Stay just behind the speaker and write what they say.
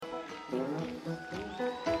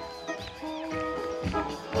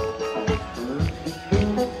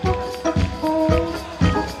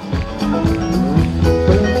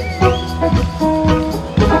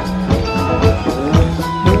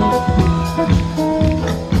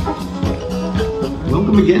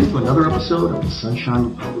Welcome again to another episode of the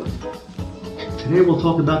Sunshine Republic. Today we'll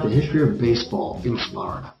talk about the history of baseball in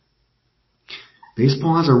Florida.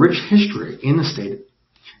 Baseball has a rich history in the state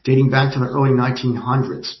dating back to the early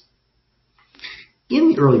 1900s. In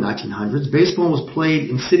the early 1900s, baseball was played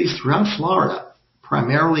in cities throughout Florida,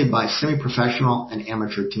 primarily by semi-professional and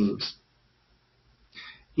amateur teams.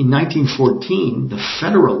 In 1914, the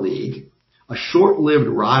Federal League, a short-lived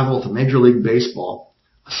rival to Major League Baseball,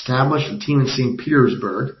 established a team in St.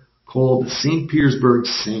 Petersburg called the St. Petersburg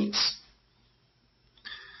Saints.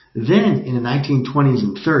 Then, in the 1920s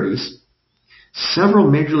and 30s, several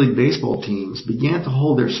Major League Baseball teams began to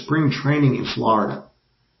hold their spring training in Florida,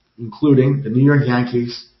 including the New York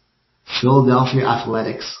Yankees, Philadelphia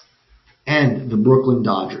Athletics, and the Brooklyn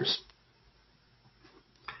Dodgers.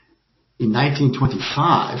 In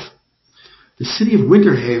 1925, the city of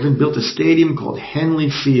Winter Haven built a stadium called Henley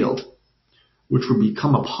Field, which would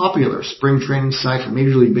become a popular spring training site for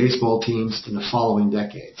Major League Baseball teams in the following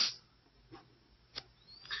decades.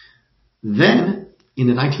 Then, in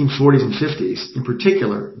the 1940s and 50s, in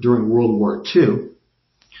particular during World War II,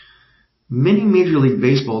 many Major League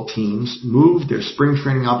Baseball teams moved their spring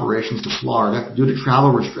training operations to Florida due to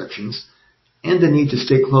travel restrictions and the need to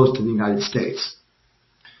stay close to the United States.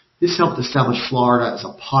 This helped establish Florida as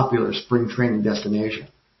a popular spring training destination.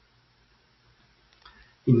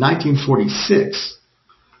 In 1946,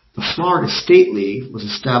 the Florida State League was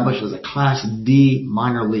established as a Class D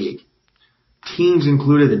minor league. Teams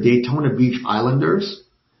included the Daytona Beach Islanders,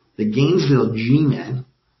 the Gainesville G-Men,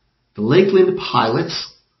 the Lakeland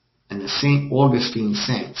Pilots, and the St. Augustine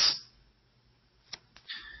Saints.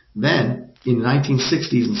 Then, in the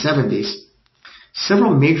 1960s and 70s,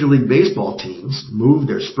 several Major League Baseball teams moved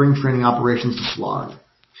their spring training operations to Florida,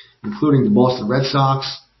 including the Boston Red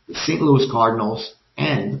Sox, the St. Louis Cardinals,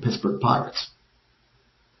 and the Pittsburgh Pirates.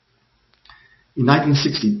 In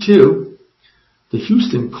 1962, the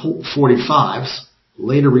Houston Colt 45s,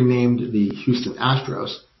 later renamed the Houston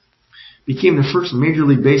Astros, became the first Major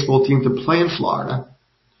League Baseball team to play in Florida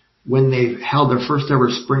when they held their first ever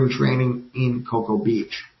spring training in Cocoa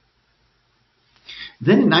Beach.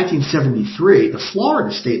 Then in 1973, the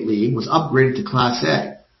Florida State League was upgraded to Class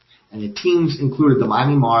A, and the teams included the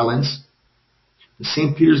Miami Marlins, the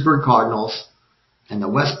St. Petersburg Cardinals, and the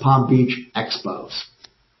West Palm Beach Expos.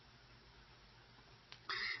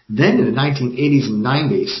 Then in the 1980s and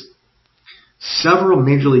 90s, several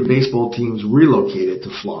Major League Baseball teams relocated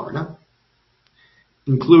to Florida,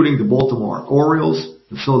 including the Baltimore Orioles,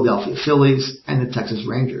 the Philadelphia Phillies, and the Texas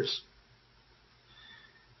Rangers.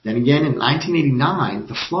 Then again in 1989,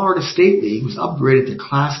 the Florida State League was upgraded to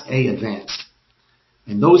Class A Advanced,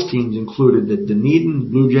 and those teams included the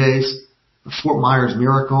Dunedin Blue Jays, the Fort Myers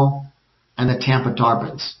Miracle, and the Tampa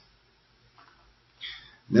Tarpons.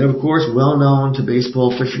 Then, of course, well known to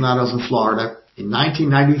baseball aficionados in Florida, in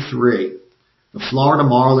 1993, the Florida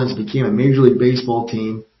Marlins became a Major League Baseball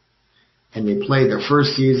team, and they played their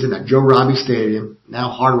first season at Joe Robbie Stadium, now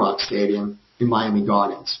Hard Rock Stadium, in Miami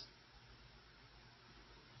Gardens.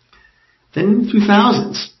 Then in the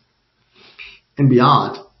 2000s and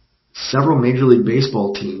beyond, several Major League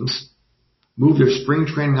Baseball teams moved their spring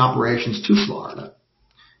training operations to Florida,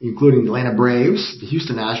 including the Atlanta Braves, the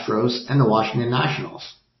Houston Astros, and the Washington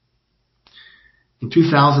Nationals. In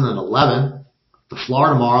 2011, the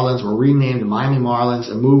Florida Marlins were renamed the Miami Marlins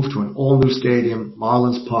and moved to an all-new stadium,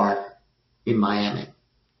 Marlins Park, in Miami.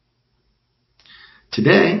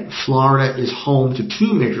 Today, Florida is home to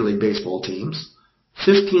two Major League Baseball teams,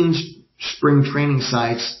 15 spring training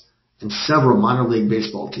sites, and several minor league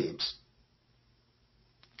baseball teams.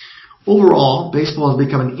 Overall, baseball has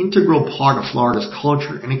become an integral part of Florida's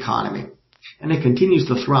culture and economy, and it continues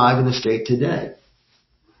to thrive in the state today.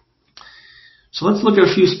 So let's look at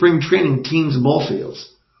a few spring training teams and ball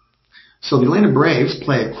fields. So the Atlanta Braves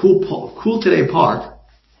play at Cool Today Park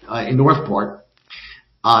in Northport.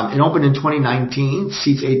 It opened in 2019,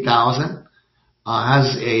 seats 8,000,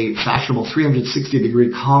 has a fashionable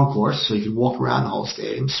 360-degree concourse, so you can walk around the whole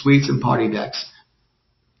stadium, suites and party decks.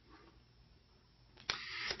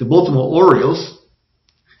 The Baltimore Orioles,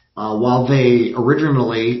 while they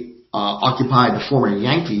originally occupied the former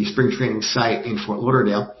Yankee spring training site in Fort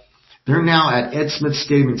Lauderdale, they're now at Ed Smith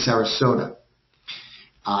Stadium in Sarasota.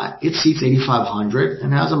 It seats 8,500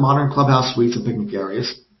 and has a modern clubhouse, suites, and picnic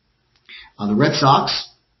areas. The Red Sox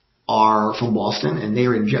are from Boston, and they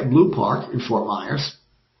are in JetBlue Park in Fort Myers.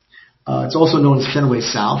 It's also known as Fenway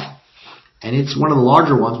South, and it's one of the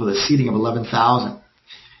larger ones with a seating of 11,000.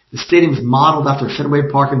 The stadium is modeled after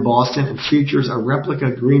Fenway Park in Boston and features a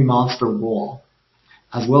replica Green Monster wall,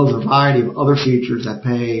 as well as a variety of other features that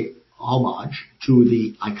pay homage to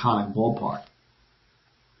the iconic ballpark.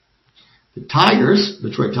 The Tigers,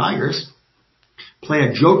 Detroit Tigers, play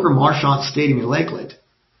at Joker Marchant Stadium in Lakeland.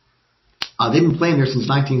 They've been playing there since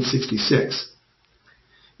 1966.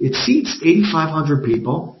 It seats 8,500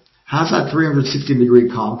 people, has that 360-degree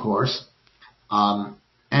concourse, and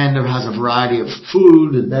it has a variety of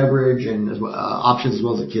food and beverage and options as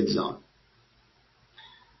well as a kids zone.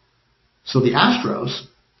 So the Astros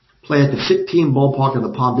play at the Fit Team Ballpark of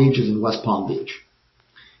the Palm Beaches in West Palm Beach.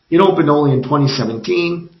 It opened only in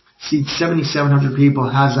 2017, seats 7,700 people,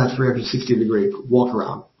 has that 360-degree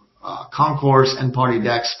walk-around concourse and party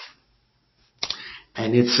decks,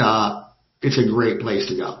 and it's a great place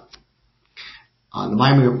to go. The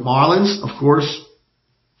Miami Marlins, of course,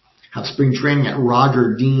 have spring training at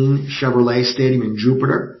Roger Dean Chevrolet Stadium in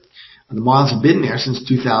Jupiter. And the Marlins have been there since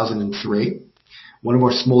 2003. One of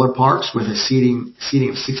our smaller parks with a seating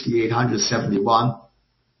of 6,871.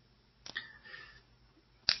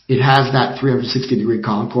 It has that 360-degree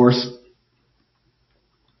concourse.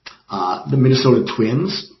 The Minnesota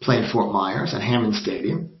Twins play in Fort Myers at Hammond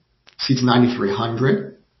Stadium. Seats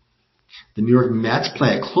 9,300. The New York Mets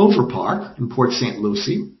play at Clover Park in Port St.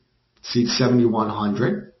 Lucie. Seats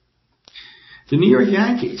 7,100. The New York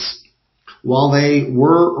Yankees, while they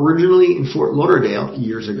were originally in Fort Lauderdale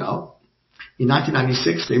years ago, in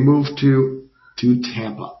 1996 they moved to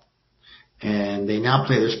Tampa. And they now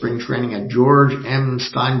play their spring training at George M.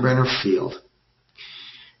 Steinbrenner Field.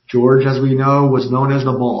 George, as we know, was known as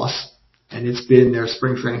the Boss, and it's been their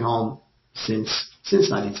spring training home since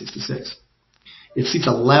 1966. It seats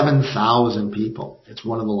 11,000 people. It's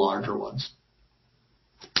one of the larger ones.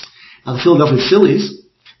 Now, the Philadelphia Phillies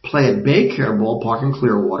play at Baycare Ballpark in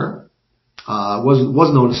Clearwater.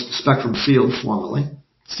 Was known as Spectrum Field formerly.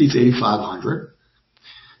 Seats 8,500.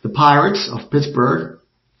 The Pirates of Pittsburgh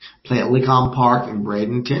play at Licom Park in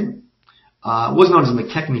Bradenton. Was known as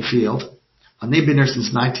McKechnie Field. And they've been there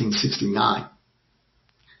since 1969.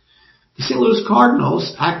 The St. Louis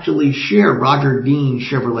Cardinals actually share Roger Dean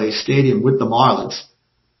Chevrolet Stadium with the Marlins.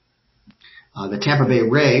 The Tampa Bay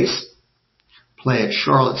Rays play at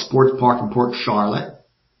Charlotte Sports Park in Port Charlotte.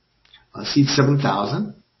 Seats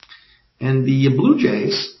 7,000. And the Blue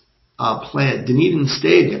Jays play at Dunedin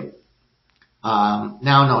Stadium, now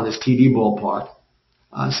known as TD Ballpark.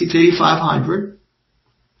 Seats 8,500.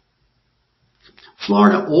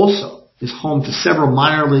 Florida also is home to several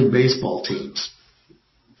minor league baseball teams.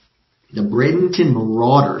 The Bradenton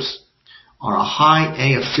Marauders are a high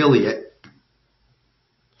A affiliate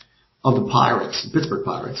of the Pirates, the Pittsburgh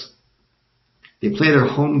Pirates. They play their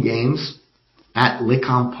home games at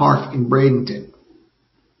Licom Park in Bradenton.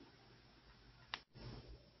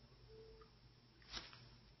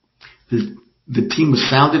 The team was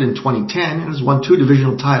founded in 2010 and has won 2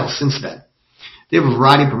 divisional titles since then. They have a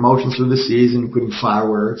variety of promotions through the season, including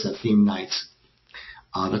fireworks and theme nights.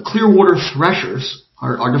 The Clearwater Threshers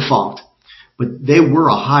are defunct, but they were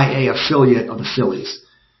a high A affiliate of the Phillies.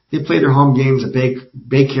 They played their home games at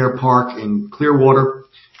Baycare Park in Clearwater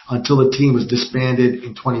until the team was disbanded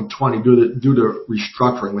in 2020 due to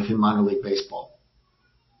restructuring within minor league baseball.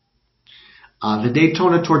 The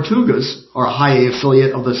Daytona Tortugas are a high A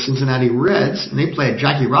affiliate of the Cincinnati Reds, and they play at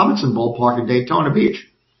Jackie Robinson Ballpark in Daytona Beach.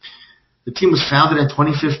 The team was founded in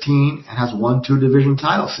 2015 and has won 2 division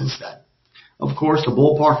titles since then. Of course, the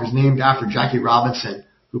ballpark is named after Jackie Robinson,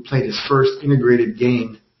 who played his first integrated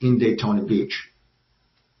game in Daytona Beach.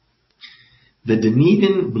 The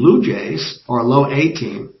Dunedin Blue Jays are a low A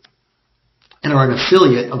team and are an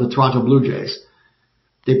affiliate of the Toronto Blue Jays.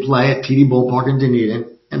 They play at TD Ballpark in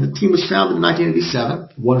Dunedin, and the team was founded in 1987,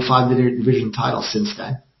 won 5 division titles since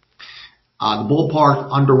then. The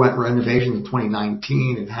ballpark underwent renovations in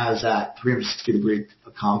 2019 and has that 360-degree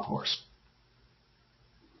concourse.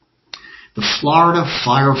 The Florida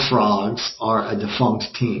Fire Frogs are a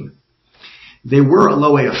defunct team. They were a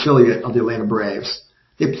low A affiliate of the Atlanta Braves.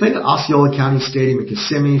 They played at Osceola County Stadium in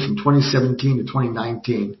Kissimmee from 2017 to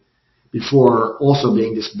 2019 before also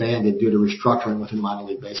being disbanded due to restructuring within minor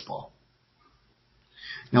league baseball.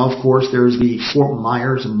 Now, of course, there's the Fort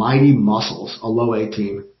Myers Mighty Mussels, a low A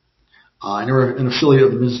team, and they're an affiliate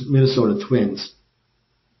of the Minnesota Twins.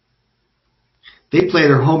 They play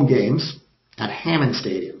their home games at Hammond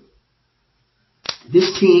Stadium.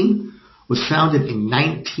 This team was founded in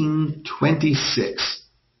 1926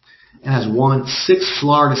 and has won 6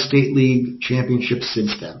 Florida State League championships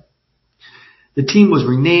since then. The team was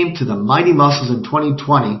renamed to the Mighty Mussels in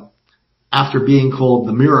 2020 after being called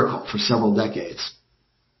the Miracle for several decades.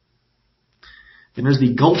 Then there's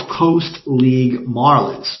the Gulf Coast League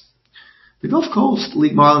Marlins. The Gulf Coast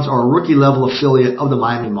League Marlins are a rookie-level affiliate of the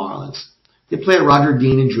Miami Marlins. They play at Roger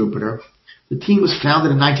Dean in Jupiter. The team was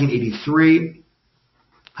founded in 1983,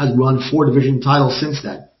 has won 4 division titles since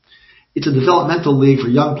then. It's a developmental league for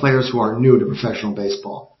young players who are new to professional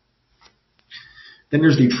baseball. Then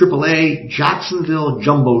there's the AAA Jacksonville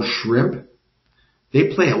Jumbo Shrimp.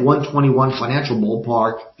 They play at 121 Financial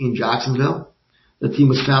Ballpark in Jacksonville. The team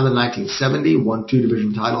was founded in 1970, won 2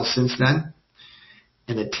 division titles since then.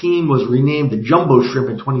 And the team was renamed the Jumbo Shrimp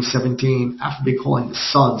in 2017 after being called the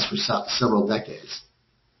Suns for several decades.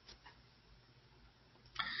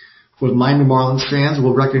 For Miami Marlins fans,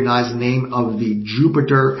 will recognize the name of the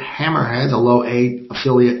Jupiter Hammerheads, a low A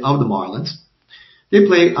affiliate of the Marlins. They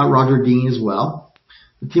play at Roger Dean as well.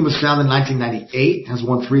 The team was founded in 1998 and has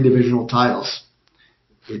won 3 divisional titles.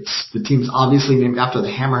 The team is obviously named after the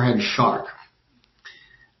Hammerhead Shark.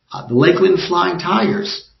 The Lakeland Flying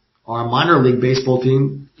Tigers are a minor league baseball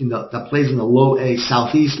team that plays in the low A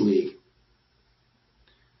Southeast League.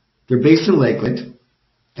 They're based in Lakeland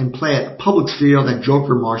and play at Publix Field at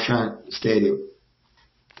Joker Marchant Stadium.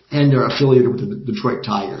 And they're affiliated with the Detroit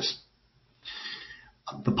Tigers.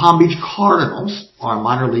 The Palm Beach Cardinals are a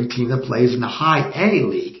minor league team that plays in the High A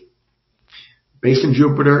League. Based in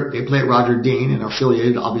Jupiter, they play at Roger Dean and are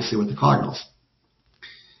affiliated obviously with the Cardinals.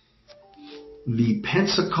 The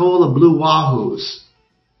Pensacola Blue Wahoos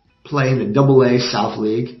play in the Double A South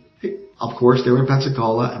League. Of course, they're in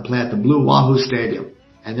Pensacola and play at the Blue Wahoo Stadium,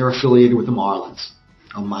 and they're affiliated with the Marlins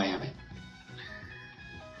of Miami.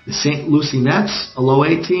 The St. Lucie Mets, a low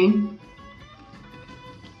A team,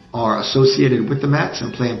 are associated with the Mets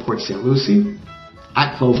and play in Port St. Lucie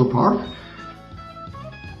at Clover Park.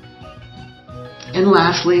 And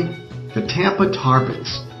lastly, the Tampa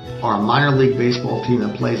Tarpons are a minor league baseball team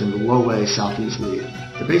that plays in the low A Southeast League.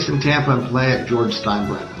 They're based in Tampa and play at George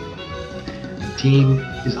Steinbrenner. The team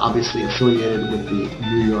is obviously affiliated with the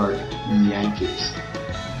New York Yankees.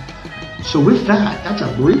 So with that, that's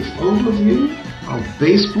a brief overview of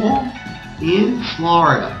baseball in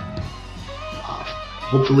Florida.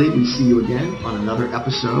 Hopefully we see you again on another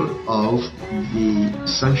episode of the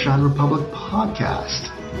Sunshine Republic podcast.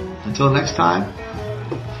 Until next time,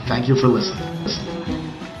 thank you for listening.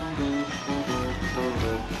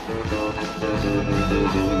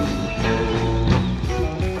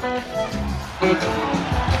 Thank you.